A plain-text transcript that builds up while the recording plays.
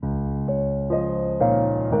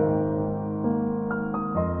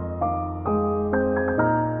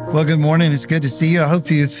Well, good morning. It's good to see you. I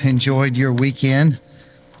hope you've enjoyed your weekend.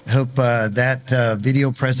 I hope that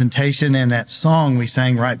video presentation and that song we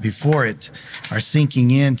sang right before it are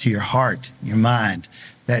sinking into your heart, your mind.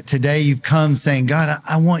 That today you've come saying, God,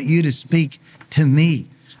 I want you to speak to me.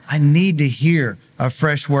 I need to hear a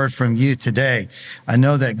fresh word from you today. I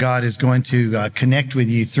know that God is going to connect with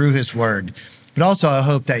you through his word. But also I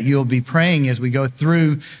hope that you'll be praying as we go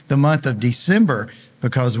through the month of December,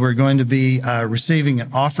 because we're going to be receiving an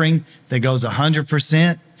offering that goes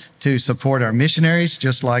 100% to support our missionaries,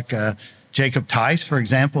 just like Jacob Tice, for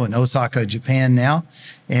example, in Osaka, Japan now.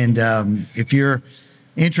 And if you're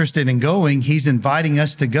interested in going, he's inviting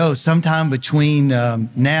us to go sometime between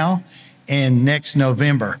now and next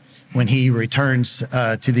November, when he returns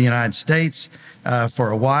to the United States for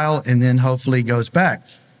a while and then hopefully goes back.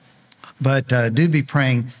 But do be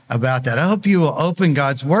praying about that. I hope you will open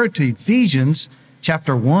God's word to Ephesians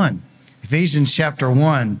chapter 1. Ephesians chapter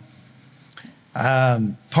 1.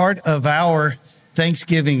 Part of our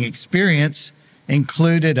Thanksgiving experience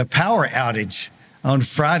included a power outage on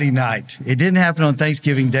Friday night. It didn't happen on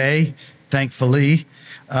Thanksgiving Day, thankfully.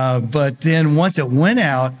 But then once it went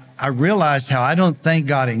out, I realized how I don't thank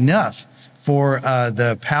God enough for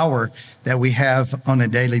the power that we have on a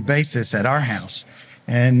daily basis at our house.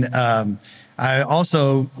 And I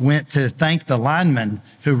also went to thank the lineman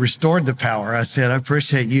who restored the power. I said, I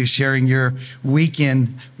appreciate you sharing your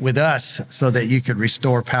weekend with us so that you could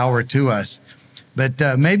restore power to us.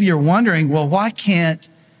 But maybe you're wondering, well, why can't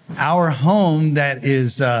our home that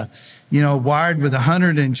is, wired with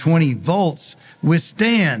 120 volts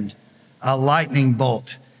withstand a lightning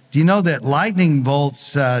bolt? Do you know that lightning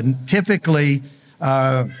bolts typically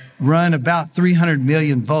run about 300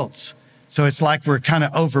 million volts? So it's like we're kind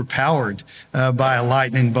of overpowered by a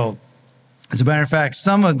lightning bolt. As a matter of fact,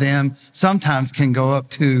 some of them sometimes can go up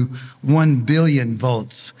to 1 billion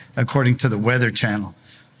volts, according to the Weather Channel.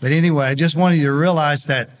 But anyway, I just wanted you to realize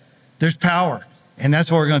that there's power, and that's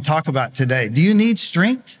what we're going to talk about today. Do you need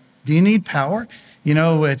strength? Do you need power? You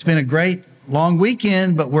know, it's been a great long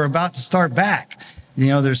weekend, but we're about to start back. You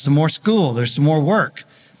know, there's some more school, there's some more work,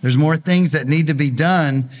 there's more things that need to be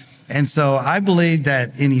done. And so I believe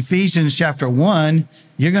that in Ephesians chapter 1,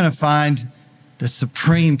 you're going to find the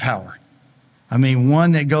supreme power. I mean,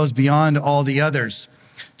 one that goes beyond all the others.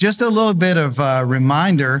 Just a little bit of a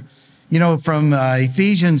reminder, from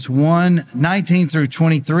Ephesians 1, 19 through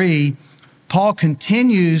 23, Paul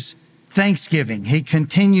continues thanksgiving. He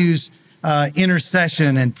continues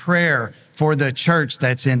intercession and prayer for the church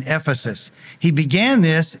that's in Ephesus. He began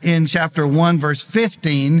this in chapter 1, verse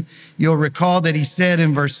 15. You'll recall that he said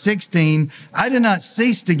in verse 16, I do not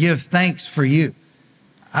cease to give thanks for you.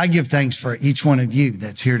 I give thanks for each one of you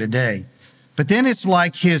that's here today. But then it's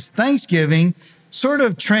like his thanksgiving sort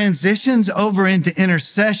of transitions over into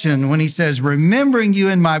intercession when he says, remembering you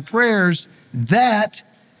in my prayers that.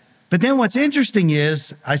 But then what's interesting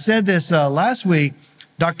is, I said this last week,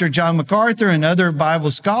 Dr. John MacArthur and other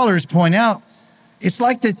Bible scholars point out, it's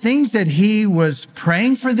like the things that he was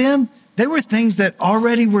praying for them, they were things that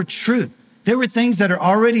already were true. They were things that are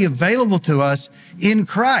already available to us in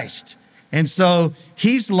Christ. And so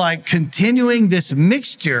he's like continuing this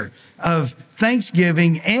mixture of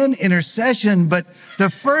thanksgiving and intercession. But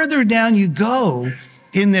the further down you go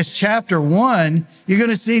in this chapter 1, you're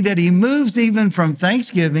going to see that he moves even from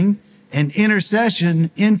thanksgiving and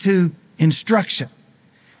intercession into instruction.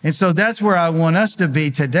 And so that's where I want us to be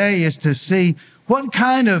today, is to see what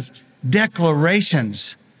kind of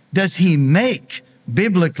declarations does he make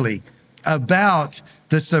biblically about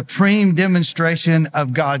the supreme demonstration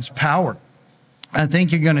of God's power. I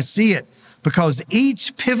think you're going to see it because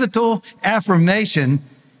each pivotal affirmation,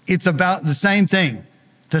 it's about the same thing,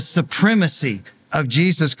 the supremacy of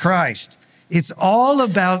Jesus Christ. It's all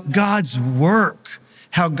about God's work.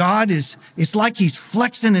 How God it's like he's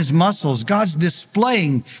flexing his muscles. God's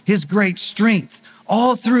displaying his great strength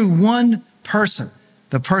all through one person,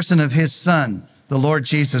 the person of his son, the Lord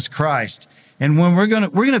Jesus Christ. And when we're going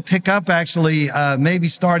to pick up actually, maybe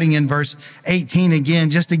starting in verse 18 again,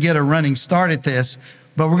 just to get a running start at this,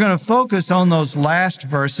 but we're going to focus on those last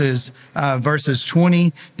verses, verses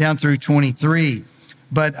 20 down through 23.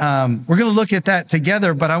 But, we're going to look at that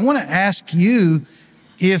together. But I want to ask you,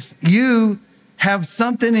 if you have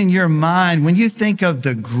something in your mind, when you think of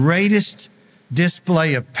the greatest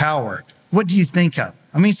display of power, what do you think of?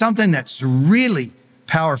 I mean, something that's really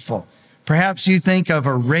powerful. Perhaps you think of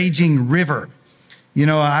a raging river.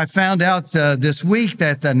 I found out this week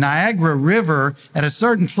that the Niagara River at a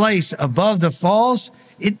certain place above the falls,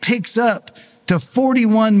 it picks up to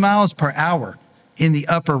 41 miles per hour in the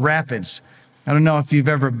upper rapids. I don't know if you've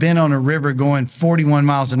ever been on a river going 41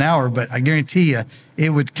 miles an hour, but I guarantee you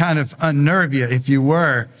it would kind of unnerve you if you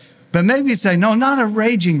were. But maybe you say, no, not a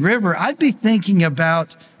raging river. I'd be thinking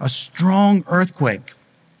about a strong earthquake.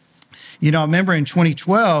 You know, I remember in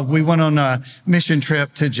 2012, we went on a mission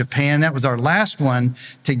trip to Japan. That was our last one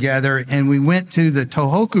together. And we went to the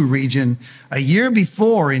Tohoku region a year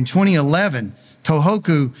before in 2011.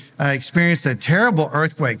 Tohoku experienced a terrible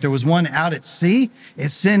earthquake. There was one out at sea.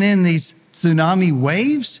 It sent in these tsunami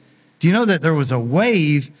waves. Do you know that there was a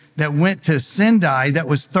wave that went to Sendai that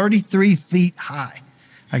was 33 feet high?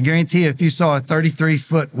 I guarantee you, if you saw a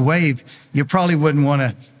 33-foot wave, you probably wouldn't want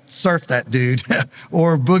to surf that dude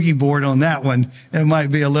or boogie board on that one. It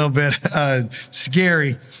might be a little bit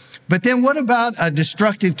scary. But then what about a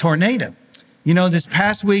destructive tornado? You know, this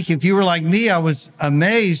past week, if you were like me, I was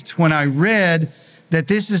amazed when I read that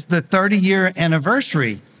this is the 30-year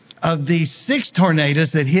anniversary of the 6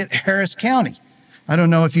 tornadoes that hit Harris County. I don't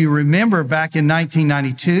know if you remember back in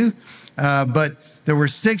 1992, but there were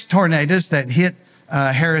 6 tornadoes that hit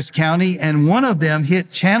Harris County, and one of them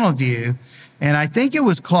hit Channelview. And I think it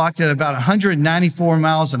was clocked at about 194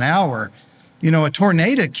 miles an hour. You know, a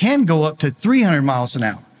tornado can go up to 300 miles an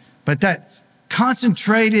hour, but that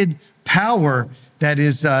concentrated power that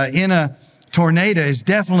is in a tornado is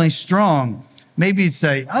definitely strong. Maybe you'd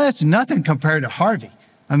say, oh, that's nothing compared to Harvey.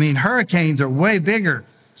 I mean, hurricanes are way bigger.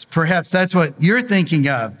 Perhaps that's what you're thinking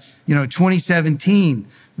of. You know, 2017,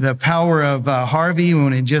 the power of Harvey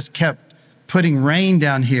when it just kept putting rain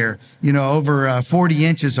down here, you know, over 40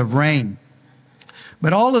 inches of rain.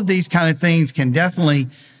 But all of these kind of things can definitely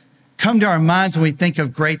come to our minds when we think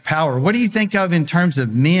of great power. What do you think of in terms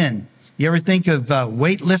of men? You ever think of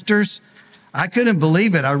weightlifters? I couldn't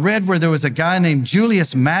believe it. I read where there was a guy named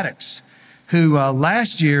Julius Maddox who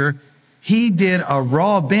last year, he did a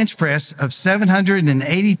raw bench press of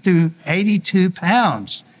 782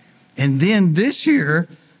 pounds. And then this year,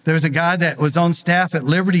 there's a guy that was on staff at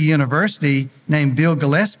Liberty University named Bill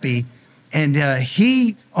Gillespie. And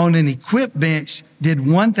he, on an equipped bench, did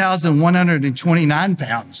 1,129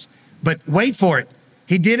 pounds. But wait for it.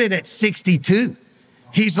 He did it at 62.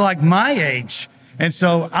 He's like my age. And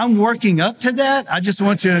so I'm working up to that. I just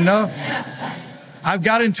want you to know. I've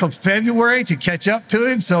got until February to catch up to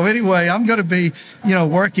him. So anyway, I'm going to be, you know,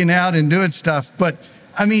 working out and doing stuff. But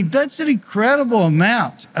I mean, that's an incredible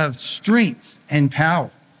amount of strength and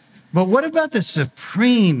power. But what about the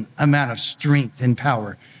supreme amount of strength and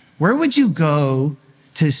power? Where would you go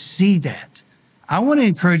to see that? I want to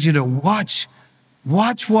encourage you to watch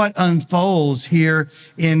what unfolds here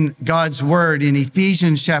in God's word in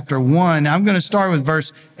Ephesians chapter 1. I'm going to start with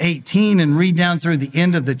verse 18 and read down through the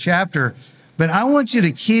end of the chapter. But I want you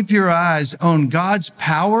to keep your eyes on God's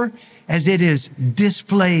power as it is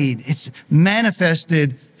displayed. It's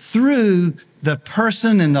manifested through the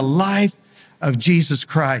person and the life of Jesus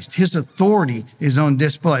Christ. His authority is on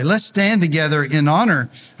display. Let's stand together in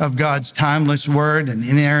honor of God's timeless word and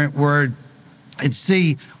inerrant word and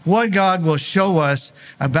see what God will show us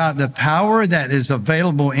about the power that is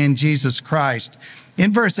available in Jesus Christ.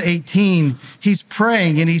 In verse 18, he's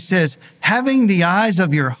praying and he says, having the eyes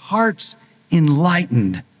of your hearts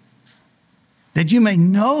enlightened, that you may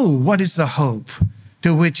know what is the hope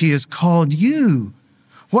to which he has called you.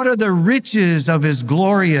 What are the riches of his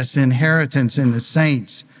glorious inheritance in the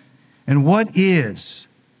saints? And what is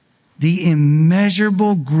the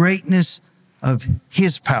immeasurable greatness of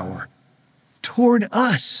his power toward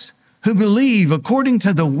us who believe according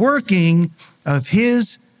to the working of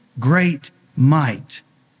his great might?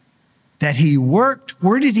 That he worked,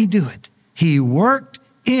 where did he do it? He worked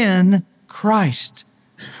in Christ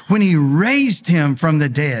when he raised him from the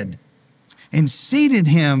dead and seated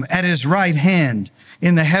him at his right hand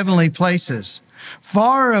in the heavenly places,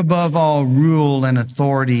 far above all rule and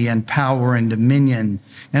authority and power and dominion,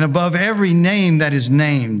 and above every name that is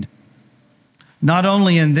named, not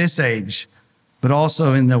only in this age, but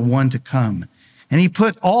also in the one to come. And he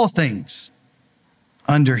put all things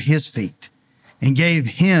under his feet and gave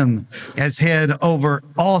him as head over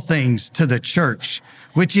all things to the church,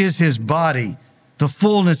 which is his body, the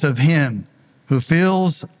fullness of him who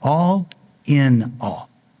fills all in all.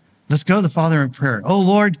 Let's go to the Father in prayer. Oh,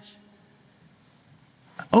 Lord,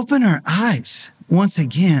 open our eyes once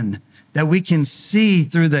again that we can see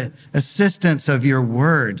through the assistance of your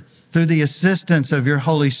word, through the assistance of your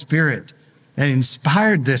Holy Spirit that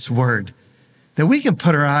inspired this word, that we can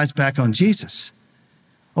put our eyes back on Jesus.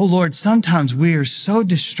 Oh, Lord, sometimes we are so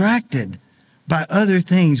distracted by other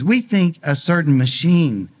things. We think a certain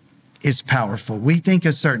machine is powerful. We think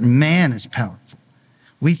a certain man is powerful.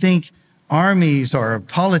 We think armies or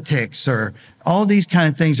politics or all these kind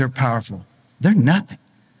of things are powerful. they're nothing.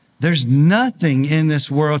 There's nothing in this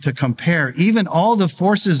world to compare. Even all the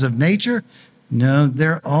forces of nature, no,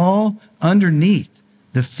 they're all underneath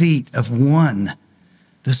the feet of one,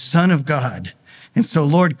 the Son of God. And so,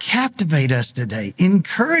 Lord, captivate us today.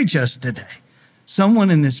 Encourage us today.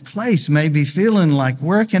 Someone in this place may be feeling like,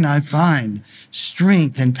 where can I find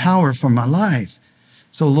strength and power for my life?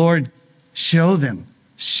 So, Lord, show them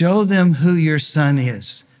who your Son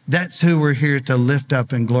is. That's who we're here to lift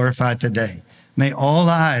up and glorify today. May all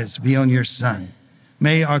eyes be on your Son.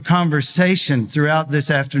 May our conversation throughout this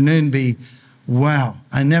afternoon be, wow,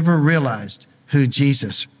 I never realized who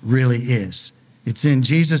Jesus really is. It's in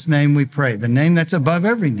Jesus' name we pray, the name that's above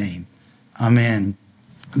every name. Amen.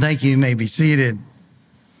 Thank you. You may be seated.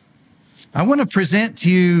 I want to present to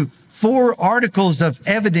you 4 articles of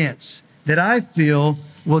evidence that I feel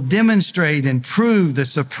will demonstrate and prove the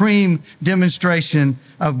supreme demonstration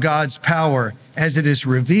of God's power as it is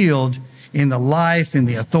revealed in the life and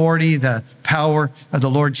the authority, the power of the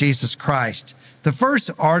Lord Jesus Christ. The first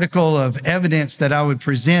article of evidence that I would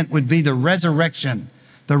present would be the resurrection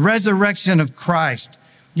of Christ.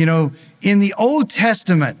 You know, in the Old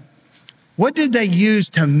Testament, what did they use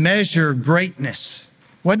to measure greatness?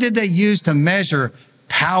 What did they use to measure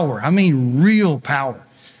power? I mean, real power.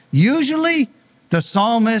 Usually, the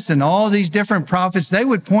psalmists and all these different prophets, they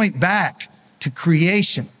would point back to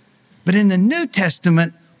creation. But in the New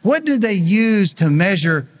Testament, what did they use to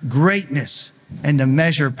measure greatness and to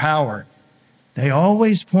measure power? They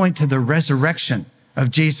always point to the resurrection of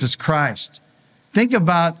Jesus Christ. Think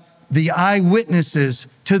about the eyewitnesses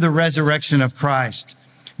to the resurrection of Christ.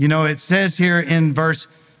 You know, it says here in verse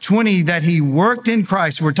 20 that he worked in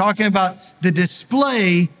Christ. We're talking about the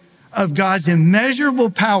display of God's immeasurable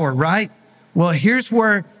power, right? Well, here's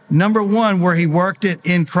where, number 1, where he worked it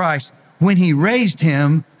in Christ, when he raised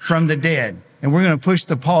him from the dead. And we're going to push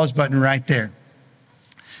the pause button right there.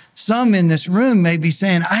 Some in this room may be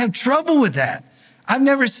saying, I have trouble with that. I've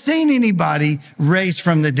never seen anybody raised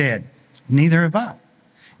from the dead. Neither have I.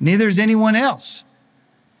 Neither is anyone else.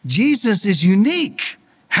 Jesus is unique.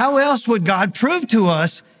 How else would God prove to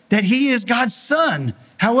us that he is God's Son?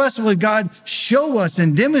 How else would God show us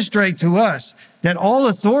and demonstrate to us that all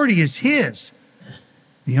authority is his?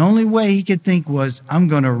 The only way he could think was, I'm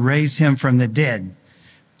going to raise him from the dead.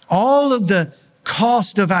 All of the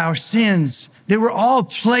cost of our sins, they were all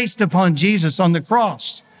placed upon Jesus on the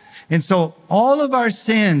cross. And so all of our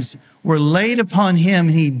sins were laid upon him.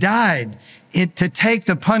 He died to take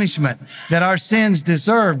the punishment that our sins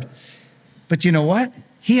deserved. But you know what?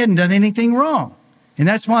 He hadn't done anything wrong. And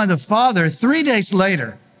that's why the Father, 3 days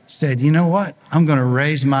later, said, you know what? I'm going to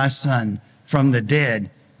raise my Son from the dead.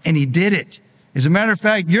 And he did it. As a matter of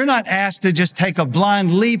fact, you're not asked to just take a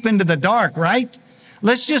blind leap into the dark, right?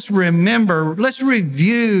 Let's just remember, let's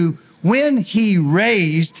review when he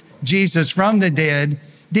raised Jesus from the dead.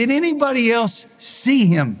 Did anybody else see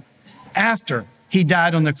him after he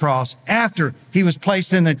died on the cross, after he was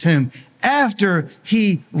placed in the tomb, after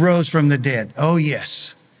he rose from the dead? Oh,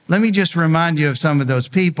 yes. Let me just remind you of some of those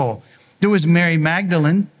people. There was Mary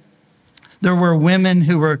Magdalene. There were women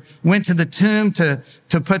who went to the tomb to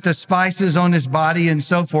put the spices on his body and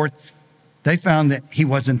so forth. They found that he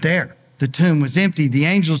wasn't there. The tomb was empty. The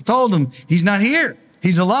angels told them, he's not here.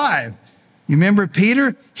 He's alive. You remember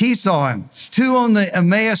Peter? He saw him. 2 on the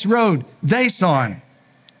Emmaus Road, they saw him.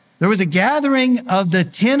 There was a gathering of the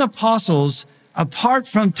 10 apostles apart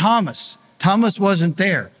from Thomas. Thomas wasn't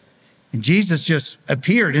there. And Jesus just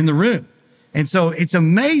appeared in the room. And so it's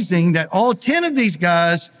amazing that all 10 of these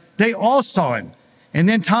guys, they all saw him. And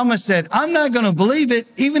then Thomas said, I'm not going to believe it,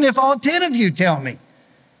 even if all 10 of you tell me.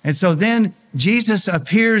 And so then Jesus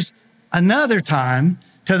appears another time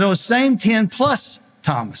to those same 10 plus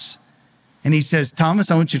Thomas. And he says,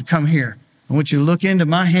 Thomas, I want you to come here. I want you to look into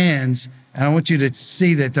my hands, and I want you to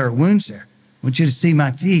see that there are wounds there. I want you to see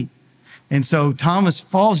my feet. And so Thomas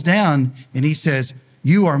falls down and he says,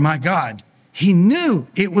 you are my God. He knew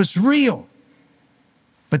it was real.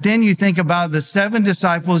 But then you think about the 7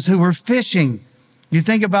 disciples who were fishing. You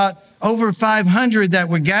think about over 500 that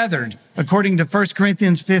were gathered, according to 1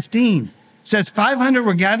 Corinthians 15. It says 500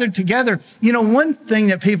 were gathered together. You know, one thing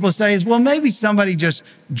that people say is, well, maybe somebody just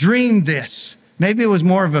dreamed this. Maybe it was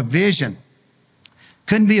more of a vision.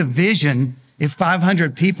 Couldn't be a vision if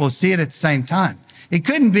 500 people see it at the same time. It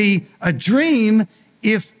couldn't be a dream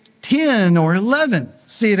if 10 or 11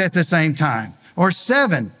 see it at the same time, or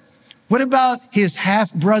 7. What about his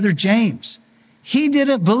half-brother James? He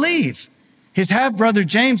didn't believe. His half-brother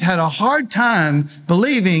James had a hard time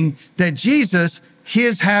believing that Jesus,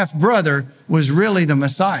 his half-brother, was really the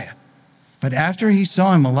Messiah. But after he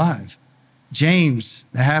saw him alive, James,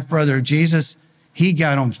 the half-brother of Jesus, he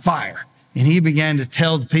got on fire and he began to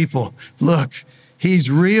tell the people, look, he's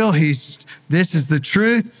real. This is the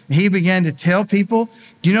truth. He began to tell people.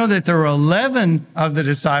 Do you know that there were 11 of the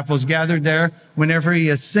disciples gathered there whenever he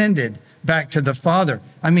ascended back to the Father?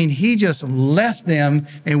 I mean, he just left them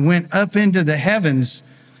and went up into the heavens.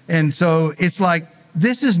 And so it's like,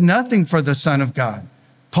 this is nothing for the Son of God.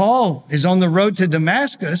 Paul is on the road to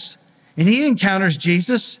Damascus and he encounters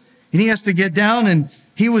Jesus and he has to get down, and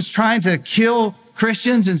he was trying to kill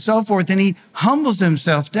Christians and so forth, and he humbles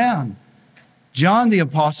himself down. John the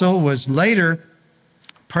apostle was later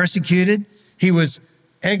persecuted. He was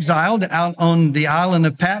exiled out on the island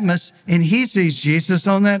of Patmos, and he sees Jesus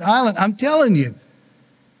on that island. I'm telling you,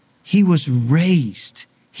 he was raised.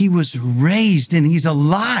 He was raised and he's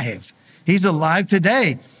alive. He's alive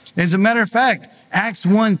today. As a matter of fact, Acts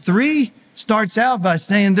 1:3 starts out by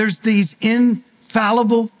saying there's these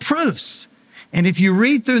infallible proofs. And if you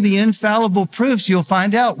read through the infallible proofs, you'll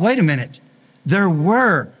find out, wait a minute, there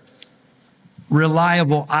were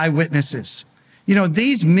reliable eyewitnesses. You know,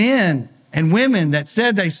 these men and women that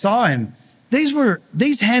said they saw him,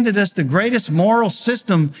 these handed us the greatest moral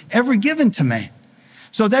system ever given to man.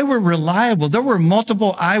 So they were reliable. There were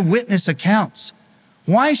multiple eyewitness accounts.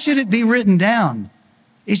 Why should it be written down?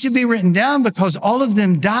 It should be written down because all of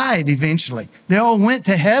them died eventually. They all went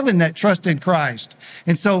to heaven that trusted Christ.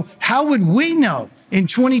 And so how would we know in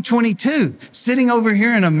 2022, sitting over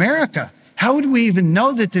here in America, how would we even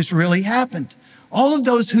know that this really happened? All of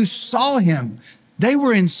those who saw him, they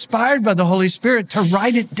were inspired by the Holy Spirit to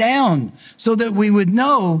write it down so that we would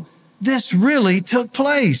know this really took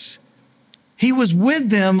place. He was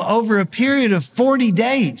with them over a period of 40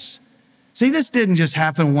 days. See, this didn't just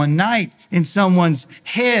happen one night in someone's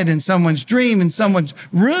head, in someone's dream, in someone's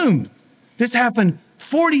room. This happened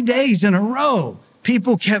 40 days in a row.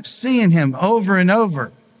 People kept seeing him over and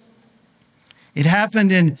over. It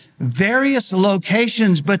happened in various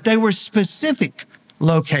locations, but they were specific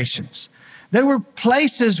locations. They were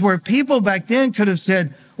places where people back then could have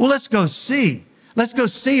said, well, let's go see. Let's go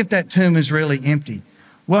see if that tomb is really empty.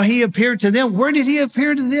 Well, he appeared to them. Where did he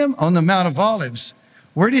appear to them? On the Mount of Olives.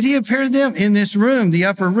 Where did he appear to them? In this room, the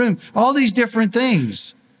upper room, all these different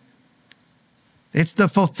things. It's the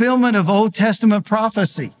fulfillment of Old Testament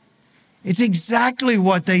prophecy. It's exactly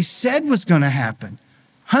what they said was going to happen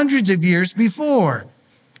hundreds of years before.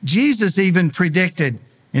 Jesus even predicted,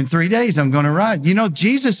 in 3 days, I'm going to rise. You know,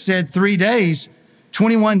 Jesus said 3 days,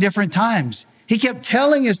 21 different times. He kept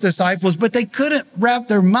telling his disciples, but they couldn't wrap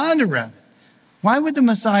their mind around it. Why would the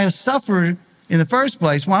Messiah suffer in the first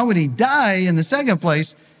place? Why would he die in the second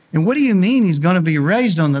place? And what do you mean he's going to be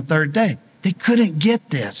raised on the third day? They couldn't get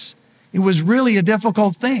this. It was really a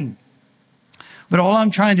difficult thing. But all I'm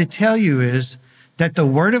trying to tell you is that the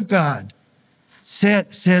Word of God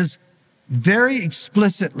says very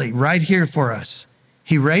explicitly right here for us,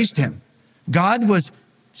 he raised him. God was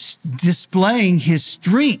displaying his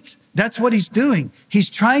strength. That's what he's doing. He's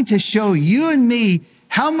trying to show you and me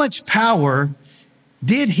how much power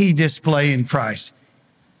did he display in Christ.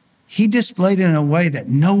 He displayed it in a way that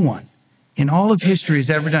no one in all of history has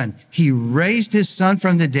ever done. He raised his son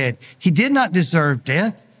from the dead. He did not deserve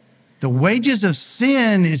death. The wages of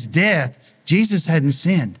sin is death. Jesus hadn't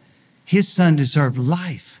sinned. His son deserved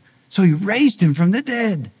life. So he raised him from the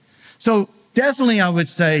dead. So definitely I would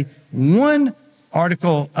say one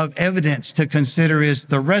article of evidence to consider is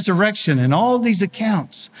the resurrection and all these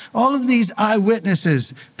accounts, all of these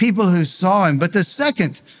eyewitnesses, people who saw him. But the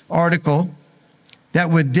second article that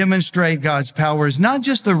would demonstrate God's power is not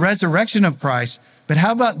just the resurrection of Christ, but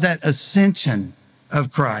how about that ascension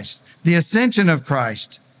of Christ? The ascension of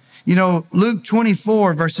Christ. You know, Luke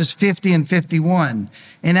 24, verses 50 and 51,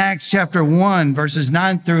 in Acts chapter 1, verses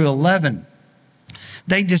 9 through 11,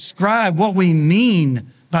 they describe what we mean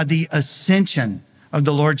by the ascension of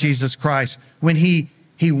the Lord Jesus Christ. When he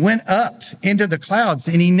went up into the clouds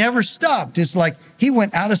and he never stopped. It's like he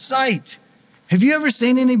went out of sight. Have you ever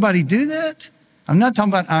seen anybody do that? I'm not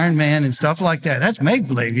talking about Iron Man and stuff like that. That's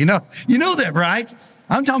make-believe, you know that, right?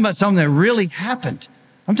 I'm talking about something that really happened.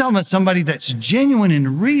 I'm talking about somebody that's genuine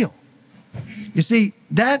and real. You see,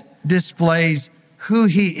 that displays who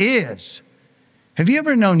he is. Have you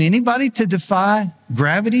ever known anybody to defy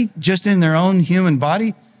gravity just in their own human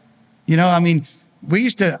body? You know, I mean,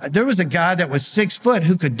 there was a guy that was 6 foot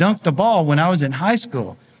who could dunk the ball when I was in high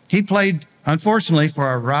school. He played, unfortunately, for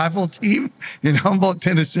our rival team in Humboldt,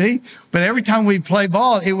 Tennessee. But every time we play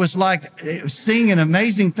ball, it was like seeing an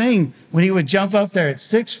amazing thing when he would jump up there at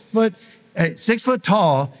 6 foot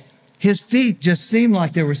tall. His feet just seemed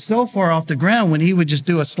like they were so far off the ground when he would just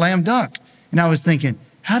do a slam dunk. And I was thinking,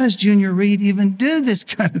 how does Junior Reed even do this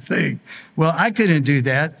kind of thing? Well, I couldn't do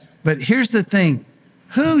that. But here's the thing.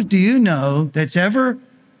 Who do you know that's ever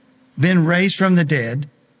been raised from the dead?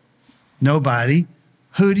 Nobody.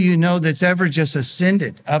 Who do you know that's ever just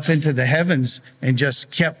ascended up into the heavens and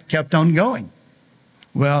just kept on going?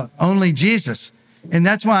 Well, only Jesus. And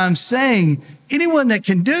that's why I'm saying anyone that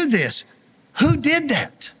can do this, who did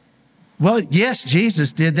that? Well, yes,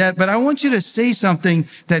 Jesus did that, but I want you to see something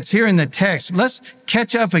that's here in the text. Let's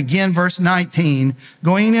catch up again, verse 19,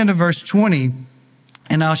 going into verse 20,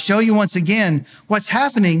 and I'll show you once again what's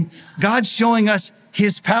happening. God's showing us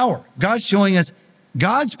his power. God's showing us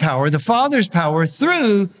God's power, the Father's power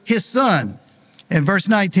through his Son. And verse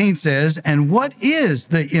 19 says, and what is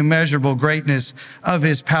the immeasurable greatness of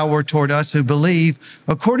his power toward us who believe,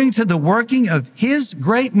 according to the working of his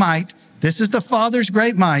great might? This is the Father's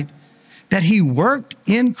great might, that he worked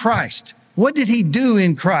in Christ. What did he do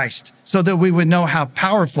in Christ so that we would know how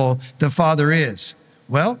powerful the Father is?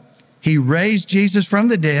 Well, he raised Jesus from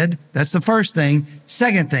the dead. That's the first thing.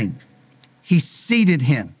 Second thing, he seated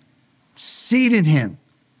him. Seated him.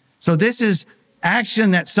 So this is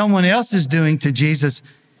action that someone else is doing to Jesus.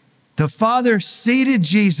 The Father seated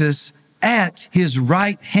Jesus at his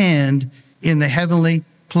right hand in the heavenly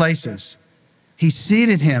places. He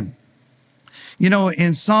seated him. You know,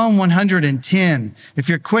 in Psalm 110, if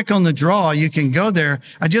you're quick on the draw, you can go there.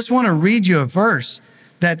 I just want to read you a verse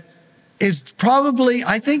that is probably,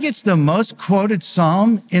 I think it's the most quoted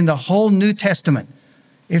Psalm in the whole New Testament.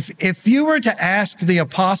 If you were to ask the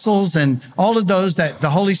apostles and all of those that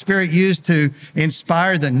the Holy Spirit used to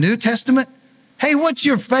inspire the New Testament, hey, what's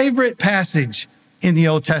your favorite passage in the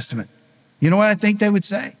Old Testament? You know what I think they would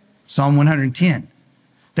say? Psalm 110.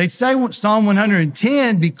 They'd say Psalm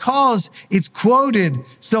 110 because it's quoted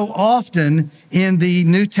so often in the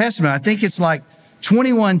New Testament. I think it's like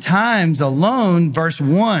 21 times alone, verse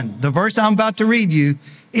 1. The verse I'm about to read you,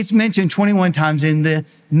 it's mentioned 21 times in the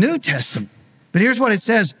New Testament. But here's what it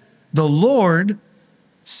says. The Lord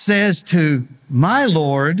says to my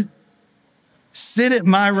Lord, sit at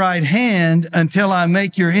my right hand until I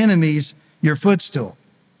make your enemies your footstool.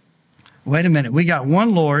 Wait a minute. We got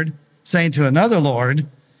one Lord saying to another Lord,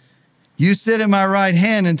 you sit at my right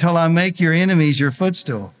hand until I make your enemies your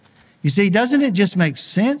footstool. You see, doesn't it just make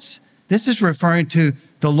sense? This is referring to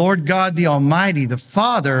the Lord God, the Almighty. The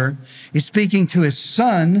Father is speaking to his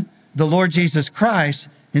Son, the Lord Jesus Christ,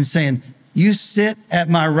 and saying, you sit at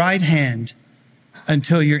my right hand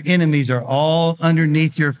until your enemies are all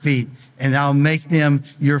underneath your feet, and I'll make them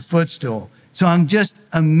your footstool. So I'm just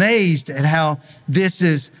amazed at how this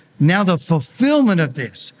is now the fulfillment of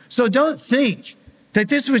this. So don't think that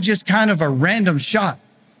this was just kind of a random shot.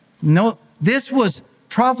 No, this was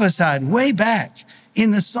prophesied way back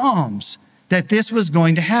in the Psalms that this was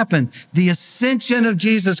going to happen. The ascension of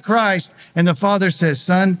Jesus Christ. And the Father says,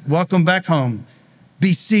 son, welcome back home.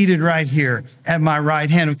 Be seated right here at my right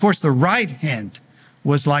hand. Of course, the right hand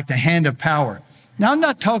was like the hand of power. Now, I'm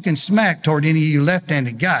not talking smack toward any of you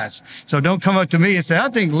left-handed guys. So don't come up to me and say, I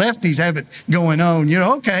think lefties have it going on. You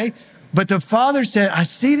know, okay. But the Father said, I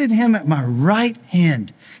seated him at my right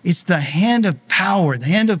hand. It's the hand of power, the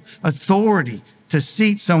hand of authority to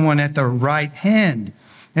seat someone at the right hand.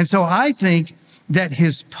 And so I think that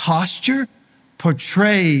his posture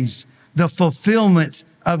portrays the fulfillment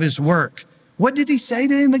of his work. What did he say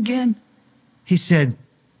to him again? He said,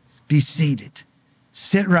 be seated.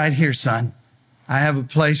 Sit right here, son. I have a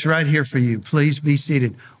place right here for you. Please be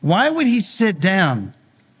seated. Why would he sit down?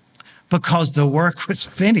 Because the work was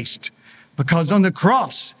finished. Because on the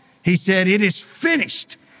cross, he said, it is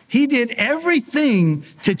finished. He did everything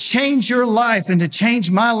to change your life and to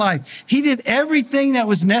change my life. He did everything that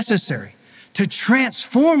was necessary to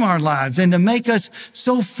transform our lives and to make us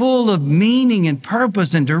so full of meaning and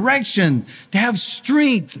purpose and direction, to have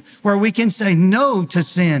strength where we can say no to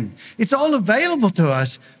sin. It's all available to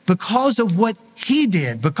us because of what he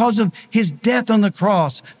did, because of his death on the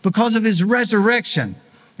cross, because of his resurrection.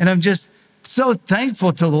 And I'm just so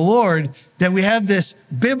thankful to the Lord that we have this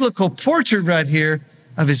biblical portrait right here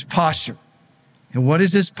of his posture. And what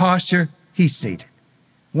is his posture? He's seated.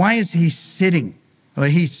 Why is he sitting? Well,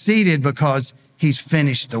 he's seated because he's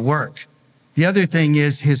finished the work. The other thing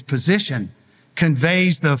is his position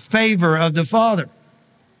conveys the favor of the Father.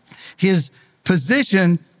 His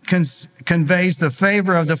position conveys the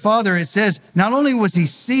favor of the Father. It says not only was he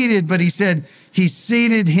seated, but he said he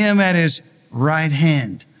seated him at his right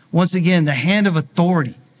hand. Once again, the hand of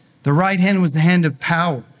authority. The right hand was the hand of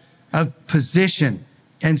power, of position,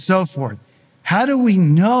 and so forth. How do we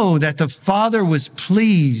know that the Father was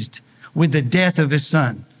pleased with the death of his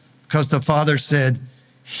Son? Because the Father said,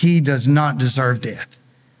 he does not deserve death.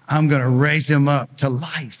 I'm going to raise him up to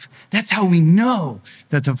life. That's how we know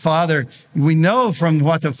that the Father, we know from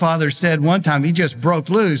what the Father said one time, he just broke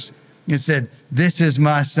loose and said, this is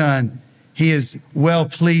my Son. He is well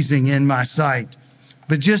pleasing in my sight.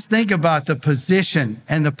 But just think about the position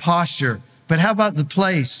and the posture. But how about the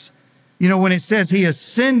place? You know, when it says he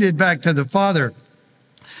ascended back to the Father,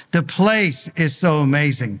 the place is so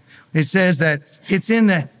amazing. It says that it's in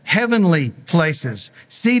the heavenly places,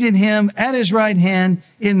 seated him at his right hand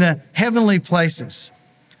in the heavenly places.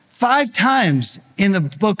 5 times in the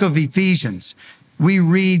book of Ephesians, we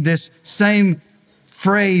read this same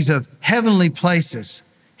phrase of heavenly places.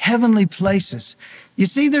 Heavenly places. You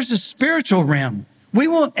see, there's a spiritual realm. We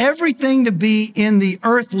want everything to be in the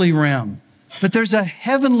earthly realm, but there's a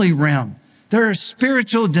heavenly realm. There are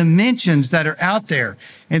spiritual dimensions that are out there.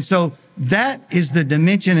 And so that is the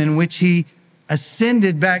dimension in which he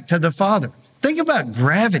ascended back to the Father. Think about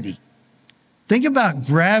gravity. Think about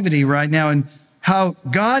gravity right now and how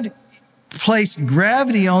God placed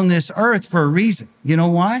gravity on this earth for a reason. You know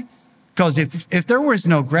why? Because if there was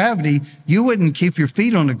no gravity, you wouldn't keep your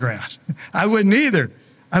feet on the ground. I wouldn't either.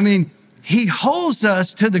 I mean, he holds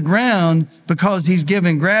us to the ground because he's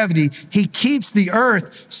given gravity. He keeps the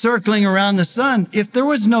earth circling around the sun. If there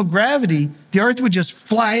was no gravity, the earth would just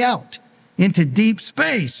fly out into deep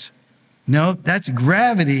space. No, that's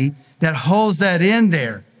gravity that holds that in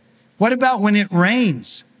there. What about when it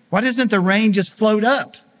rains? Why doesn't the rain just float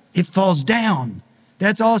up? It falls down.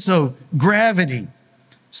 That's also gravity.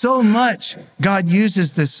 So much God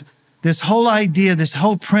uses this whole idea, this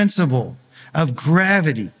whole principle of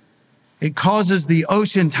gravity. It causes the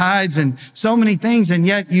ocean tides and so many things. And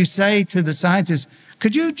yet you say to the scientists,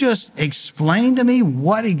 could you just explain to me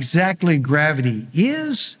what exactly gravity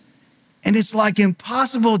is? And it's like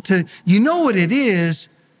impossible to, you know what it is,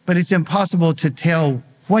 but it's impossible to tell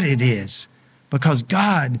what it is because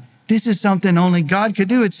God, this is something only God could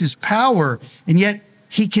do. It's his power. And yet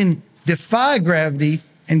he can defy gravity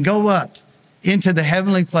and go up into the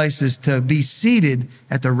heavenly places to be seated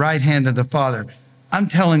at the right hand of the Father. I'm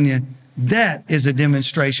telling you, that is a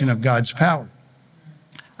demonstration of God's power.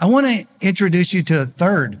 I want to introduce you to a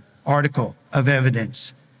third article of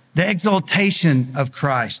evidence, the exaltation of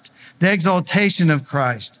Christ. The exaltation of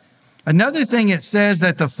Christ. Another thing it says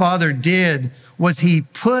that the Father did was he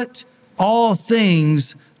put all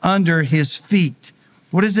things under his feet.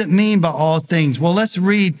 What does it mean by all things? Well, let's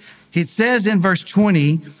read. It says in verse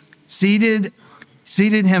 20, seated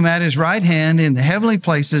him at his right hand in the heavenly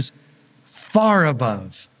places, far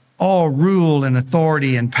above all rule and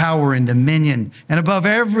authority and power and dominion, and above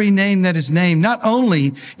every name that is named, not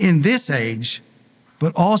only in this age,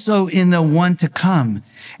 but also in the one to come.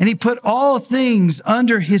 And he put all things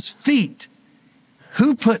under his feet.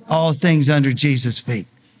 Who put all things under Jesus' feet?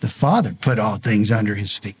 The Father put all things under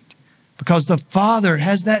his feet. Because the Father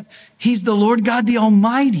has that, he's the Lord God, the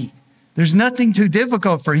Almighty. There's nothing too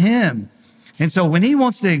difficult for him. And so when he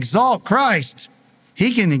wants to exalt Christ,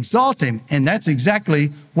 he can exalt him. And that's exactly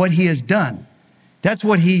what he has done. That's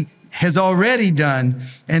what he has already done.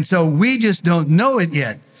 And so we just don't know it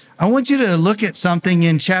yet. I want you to look at something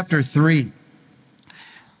in chapter 3.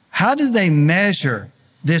 How do they measure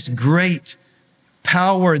this great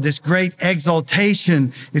power, this great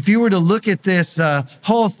exaltation? If you were to look at this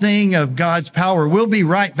whole thing of God's power, we'll be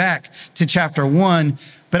right back to chapter 1.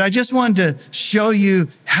 But I just wanted to show you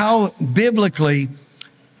how biblically,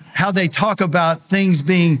 how they talk about things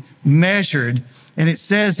being measured. And it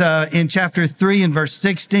says in chapter 3 and verse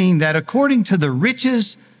 16 that according to the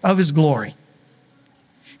riches of his glory,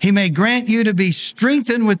 he may grant you to be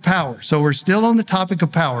strengthened with power. So we're still on the topic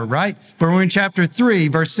of power, right? But we're in chapter 3,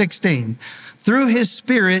 verse 16. Through his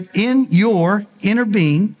Spirit in your inner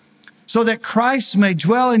being, so that Christ may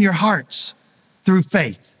dwell in your hearts through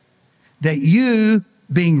faith, that you,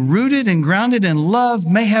 being rooted and grounded in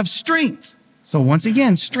love, may have strength. So once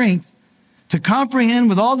again, strength to comprehend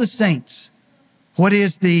with all the saints what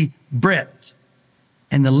is the breadth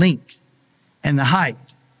and the length and the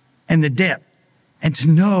height and the depth, and to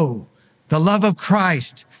know the love of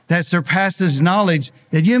Christ that surpasses knowledge,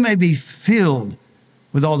 that you may be filled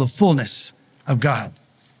with all the fullness of God.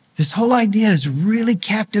 This whole idea is really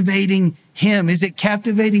captivating him. Is it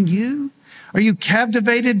captivating you? Are you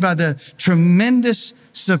captivated by the tremendous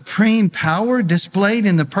supreme power displayed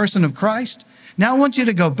in the person of Christ? Now I want you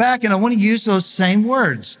to go back and I want to use those same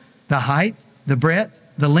words, the height, the breadth,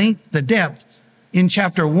 the length, the depth. In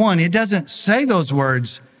chapter 1, it doesn't say those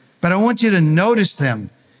words, but I want you to notice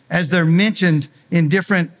them as they're mentioned in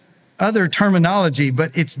different other terminology,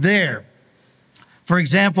 but it's there. For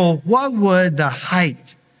example, what would the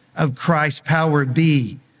height of Christ's power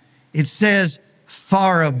be? It says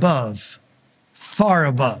far above, far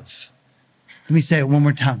above. Let me say it one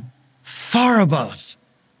more time. Far above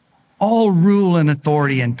all rule and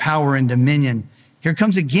authority and power and dominion. Here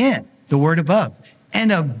comes again the word above.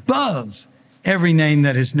 And above every name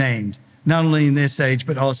that is named, not only in this age,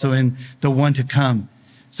 but also in the one to come.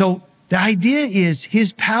 So the idea is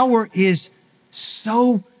his power is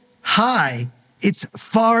so high, it's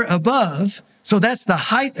far above. So that's the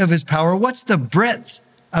height of his power. What's the breadth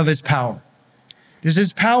of his power? Does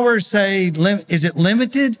his power say, is it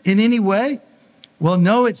limited in any way? Well,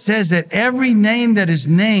 no, it says that every name that is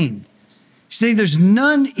named. See, there's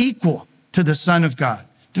none equal to the Son of God.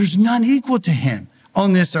 There's none equal to him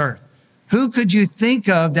on this earth. Who could you think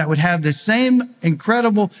of that would have the same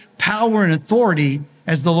incredible power and authority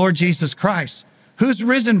as the Lord Jesus Christ? Who's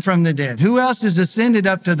risen from the dead? Who else has ascended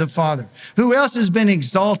up to the Father? Who else has been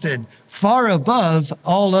exalted far above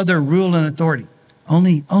all other rule and authority?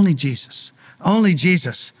 Only Jesus. Only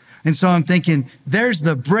Jesus. And so I'm thinking, there's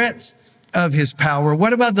the breadth of his power.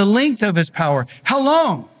 What about the length of his power? How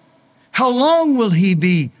long? How long will he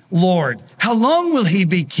be Lord? How long will he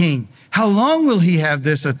be king? How long will he have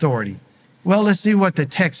this authority? Well, let's see what the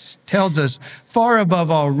text tells us. Far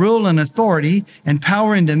above all rule and authority and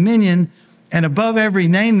power and dominion, and above every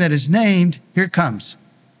name that is named, here it comes.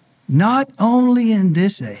 Not only in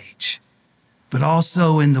this age, but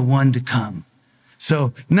also in the one to come.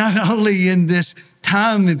 So not only in this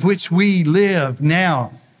time in which we live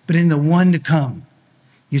now, but in the one to come.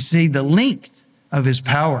 You see, the length of his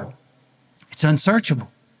power, it's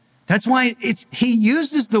unsearchable. That's why he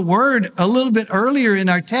uses the word a little bit earlier in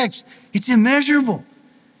our text. It's immeasurable.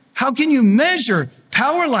 How can you measure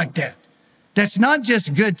power like that? That's not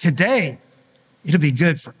just good today. It'll be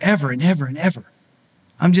good forever and ever and ever.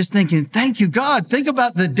 I'm just thinking, thank you, God. Think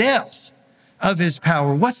about the depth of his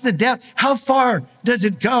power. What's the depth? How far does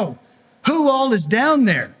it go? Who all is down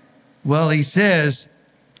there? Well, he says,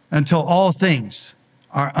 until all things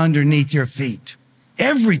are underneath your feet.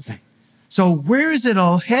 Everything. So where is it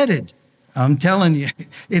all headed? I'm telling you,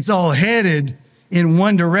 it's all headed in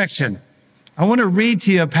one direction. I want to read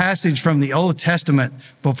to you a passage from the Old Testament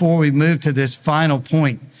before we move to this final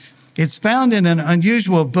point. It's found in an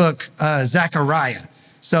unusual book, Zechariah.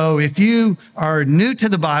 So if you are new to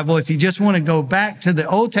the Bible, if you just want to go back to the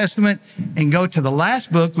Old Testament and go to the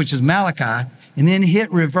last book, which is Malachi, and then hit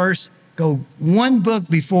reverse, go one book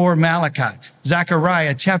before Malachi,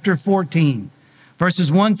 Zechariah chapter 14.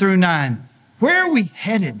 Verses 1 through 9. Where are we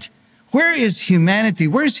headed? Where is humanity?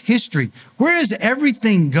 Where's history? Where is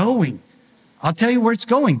everything going? I'll tell you where it's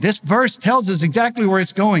going. This verse tells us exactly where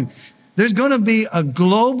it's going. There's going to be a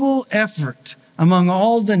global effort among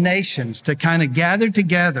all the nations to kind of gather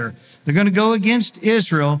together. They're going to go against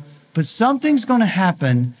Israel, but something's going to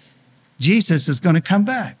happen. Jesus is going to come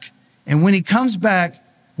back. And when he comes back,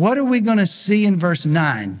 what are we going to see in verse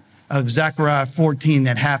 9? Of Zechariah 14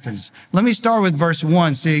 that happens. Let me start with verse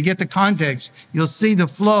 1 so you get the context. You'll see the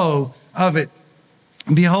flow of it.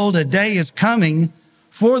 Behold, a day is coming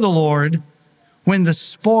for the Lord when the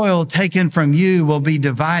spoil taken from you will be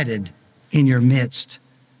divided in your midst.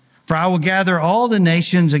 For I will gather all the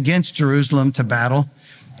nations against Jerusalem to battle,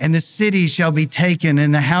 and the city shall be taken,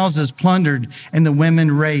 and the houses plundered, and the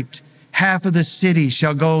women raped. Half of the city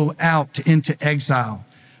shall go out into exile,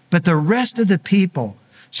 but the rest of the people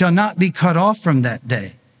shall not be cut off from that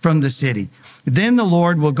day, from the city. Then the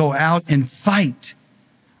Lord will go out and fight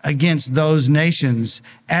against those nations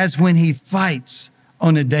as when he fights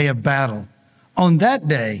on a day of battle. On that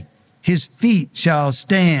day, his feet shall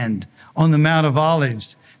stand on the Mount of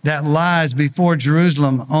Olives that lies before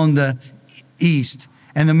Jerusalem on the east.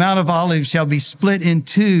 And the Mount of Olives shall be split in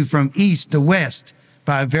two from east to west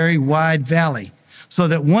by a very wide valley, so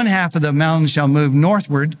that one half of the mountain shall move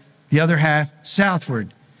northward, the other half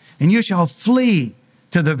southward. And you shall flee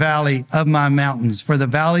to the valley of my mountains, for the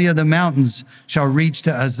valley of the mountains shall reach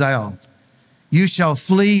to Azal. You shall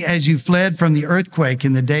flee as you fled from the earthquake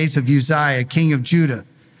in the days of Uzziah, king of Judah.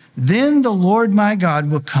 Then the Lord my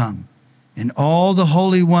God will come, and all the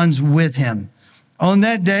holy ones with him. On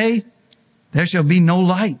that day, there shall be no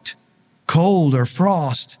light, cold or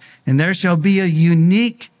frost, and there shall be a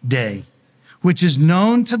unique day, which is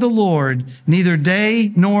known to the Lord, neither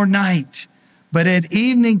day nor night. But at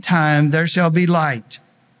evening time there shall be light.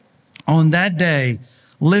 On that day,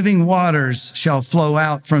 living waters shall flow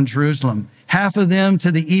out from Jerusalem, half of them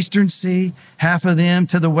to the eastern sea, half of them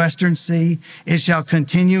to the western sea. It shall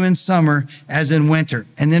continue in summer as in winter.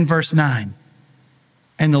 And then verse 9,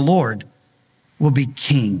 and the Lord will be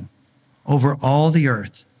king over all the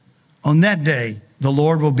earth. On that day, the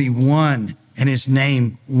Lord will be one, and his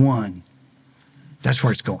name one. That's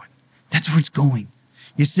where it's going. That's where it's going.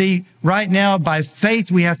 You see, right now, by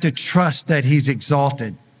faith, we have to trust that he's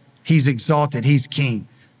exalted. He's exalted. He's king.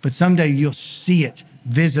 But someday you'll see it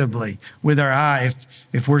visibly with our eye.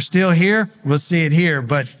 If we're still here, we'll see it here.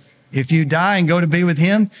 But if you die and go to be with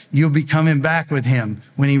him, you'll be coming back with him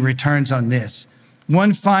when he returns on this.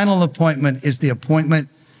 One final appointment is the appointment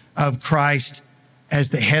of Christ as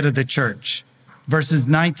the head of the church. Verses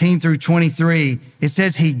 19 through 23, it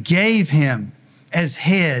says he gave him as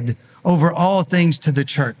head over all things to the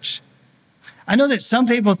church. I know that some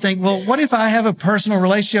people think, well, what if I have a personal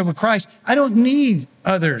relationship with Christ? I don't need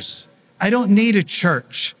others. I don't need a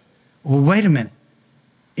church. Well, wait a minute.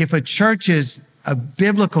 If a church is a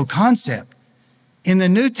biblical concept, in the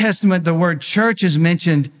New Testament, the word church is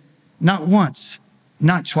mentioned not once,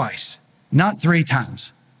 not twice, not 3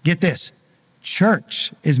 times. Get this.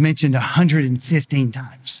 Church is mentioned 115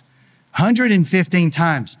 times. 115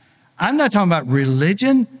 times. I'm not talking about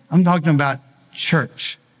religion. I'm talking about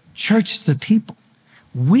church. Church is the people.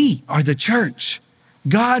 We are the church.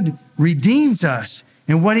 God redeems us.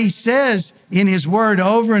 And what he says in his word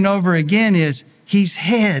over and over again is he's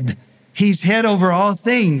head. He's head over all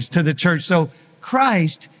things to the church. So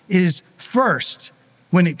Christ is first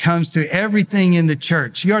when it comes to everything in the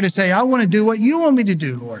church. You ought to say, I want to do what you want me to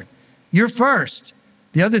do, Lord. You're first.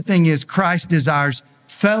 The other thing is Christ desires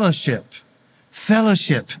fellowship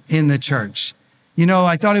in the church. You know,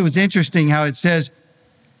 I thought it was interesting how it says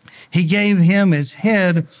he gave him as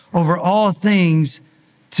head over all things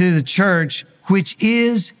to the church, which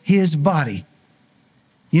is his body.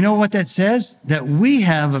 You know what that says? That we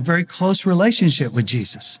have a very close relationship with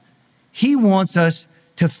Jesus. He wants us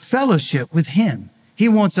to fellowship with him. He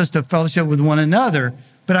wants us to fellowship with one another.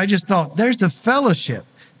 But I just thought there's the fellowship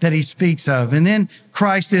that he speaks of. And then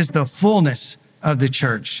Christ is the fullness of the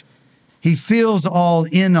church. He fills all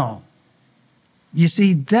in all. You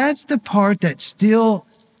see, that's the part that still,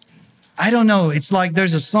 I don't know. It's like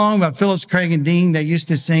there's a song about Phillips, Craig, and Dean they used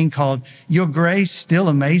to sing called Your Grace Still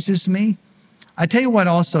Amazes Me. I tell you what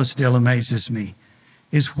also still amazes me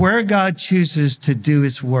is where God chooses to do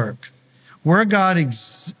his work, where God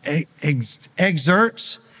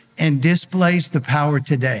exerts and displays the power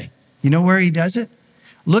today. You know where he does it?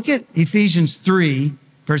 Look at Ephesians 3,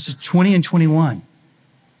 verses 20 and 21.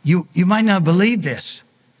 You might not believe this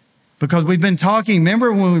because we've been talking.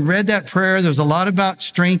 Remember when we read that prayer, there was a lot about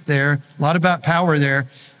strength there, a lot about power there.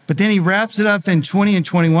 But then he wraps it up in 20 and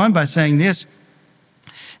 21 by saying this.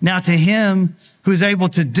 Now to him who is able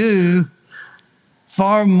to do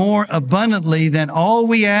far more abundantly than all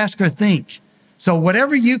we ask or think. So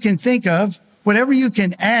whatever you can think of, whatever you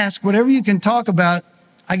can ask, whatever you can talk about,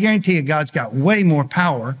 I guarantee you God's got way more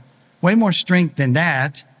power, way more strength than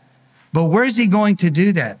that. But where's he going to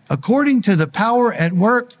do that? According to the power at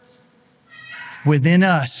work within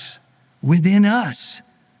us. Within us.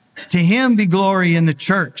 To him be glory in the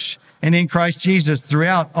church and in Christ Jesus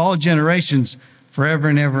throughout all generations, forever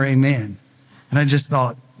and ever. Amen. And I just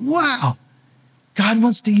thought, wow, God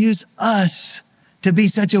wants to use us to be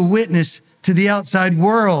such a witness to the outside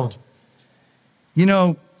world. You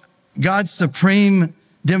know, God's supreme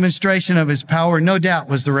demonstration of his power, no doubt,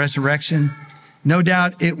 was the resurrection. No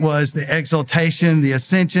doubt it was the exaltation, the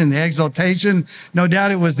ascension, the exaltation. No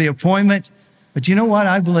doubt it was the appointment. But you know what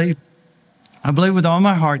I believe? I believe with all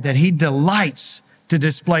my heart that he delights to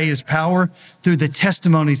display his power through the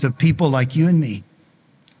testimonies of people like you and me.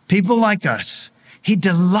 People like us. He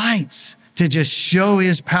delights to just show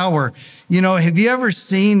his power. You know, have you ever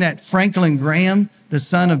seen that Franklin Graham, the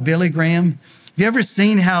son of Billy Graham? Have you ever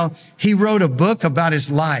seen how he wrote a book about his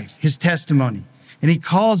life, his testimony? And he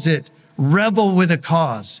calls it Rebel with a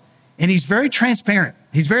Cause. And he's very transparent.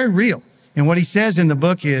 He's very real. And what he says in the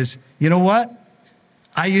book is, you know what?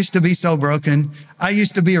 I used to be so broken. I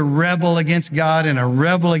used to be a rebel against God and a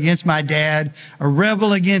rebel against my dad, a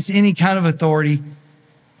rebel against any kind of authority.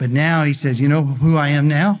 But now he says, you know who I am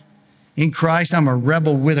now? In Christ, I'm a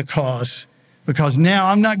rebel with a cause, because now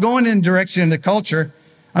I'm not going in the direction of the culture.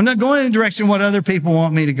 I'm not going in the direction of what other people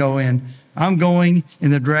want me to go in. I'm going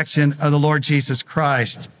in the direction of the Lord Jesus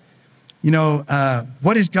Christ. You know,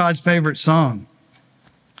 what is God's favorite song?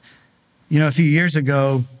 You know, a few years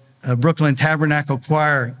ago, Brooklyn Tabernacle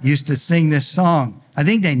Choir used to sing this song. I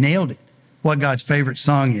think they nailed it, what God's favorite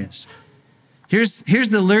song is. Here's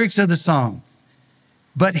the lyrics of the song.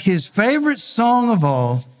 But his favorite song of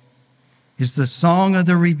all is the song of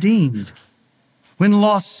the redeemed. When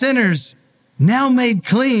lost sinners, now made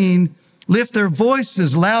clean, lift their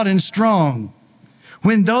voices loud and strong.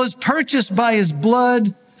 When those purchased by his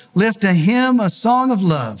blood lift to him a song of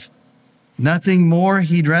love, nothing more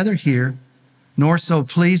he'd rather hear, nor so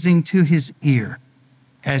pleasing to his ear.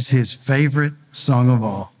 as his favorite song of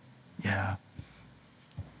all. Yeah.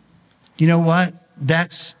 You know what?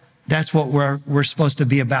 That's what we're supposed to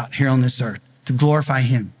be about here on this earth, to glorify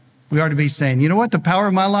him. We ought to be saying, you know what the power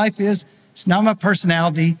of my life is? It's not my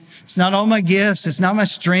personality. It's not all my gifts. It's not my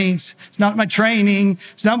strengths. It's not my training.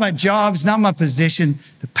 It's not my job. It's not my position.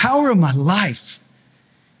 The power of my life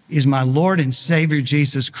is my Lord and Savior,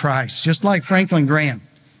 Jesus Christ. Just like Franklin Graham,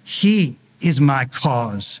 he is my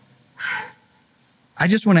cause. I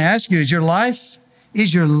just want to ask you, is your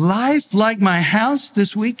life like my house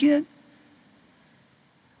this weekend?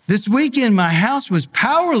 This weekend, my house was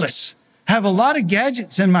powerless. I have a lot of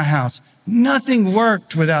gadgets in my house. Nothing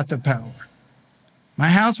worked without the power. My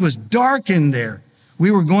house was dark in there.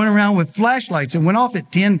 We were going around with flashlights. It went off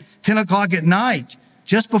at 10 o'clock at night,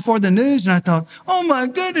 just before the news. And I thought, oh my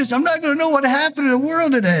goodness, I'm not going to know what happened in the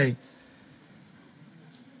world today.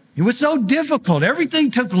 It was so difficult. Everything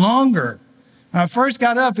took longer. When I first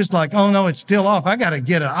got up, it's like, oh no, it's still off. I got to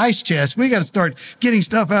get an ice chest. We got to start getting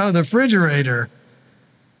stuff out of the refrigerator.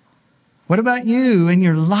 What about you and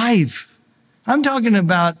your life? I'm talking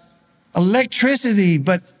about electricity,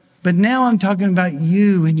 but now I'm talking about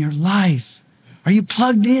you and your life. Are you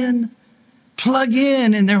plugged in? Plug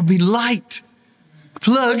in and there'll be light.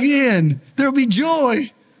 Plug in, there'll be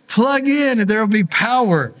joy. Plug in and there'll be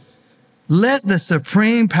power. Let the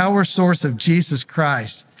supreme power source of Jesus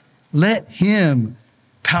Christ, let him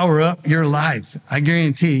power up your life. I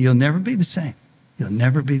guarantee you'll never be the same. You'll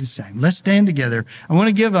never be the same. Let's stand together. I want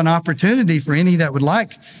to give an opportunity for any that would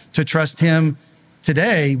like to trust him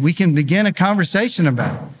today. We can begin a conversation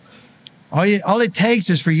about it. All it takes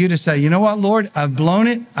is for you to say, you know what, Lord, I've blown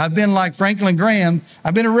it. I've been like Franklin Graham.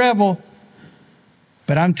 I've been a rebel,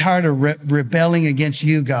 but I'm tired of rebelling against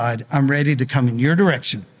you, God. I'm ready to come in your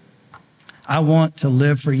direction. I want to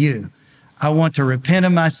live for you. I want to repent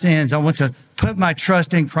of my sins. I want to put my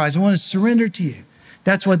trust in Christ. I want to surrender to you.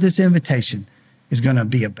 That's what this invitation is going to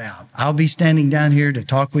be about. I'll be standing down here to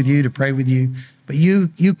talk with you, to pray with you, but you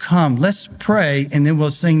come. Let's pray, and then we'll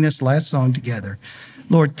sing this last song together.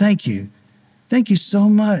 Lord, thank you. Thank you so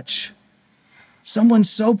much. Someone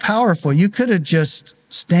so powerful. You could have just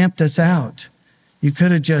stamped us out. You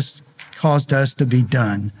could have just caused us to be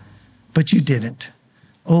done, but you didn't.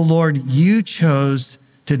 Oh, Lord, you chose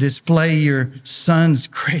to display your son's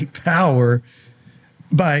great power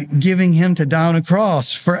by giving him to die on a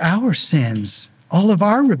cross for our sins, all of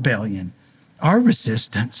our rebellion, our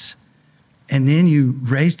resistance. And then you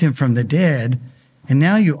raised him from the dead. And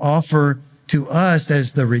now you offer to us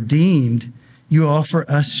as the redeemed, you offer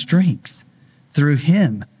us strength through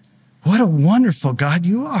him. What a wonderful God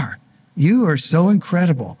you are. You are so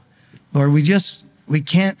incredible. Lord, we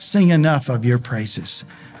can't sing enough of your praises.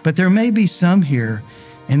 But there may be some here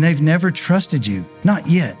and they've never trusted you. Not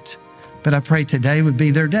yet. But I pray today would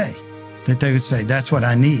be their day, that they would say, that's what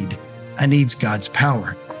I need. I need God's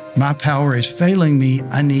power. My power is failing me.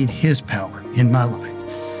 I need his power in my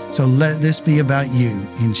life. So let this be about you.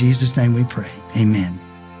 In Jesus' name we pray. Amen.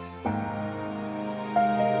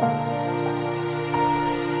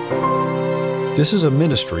 This is a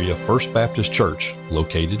ministry of First Baptist Church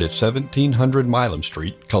located at 1700 Milam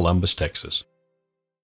Street, Columbus, Texas.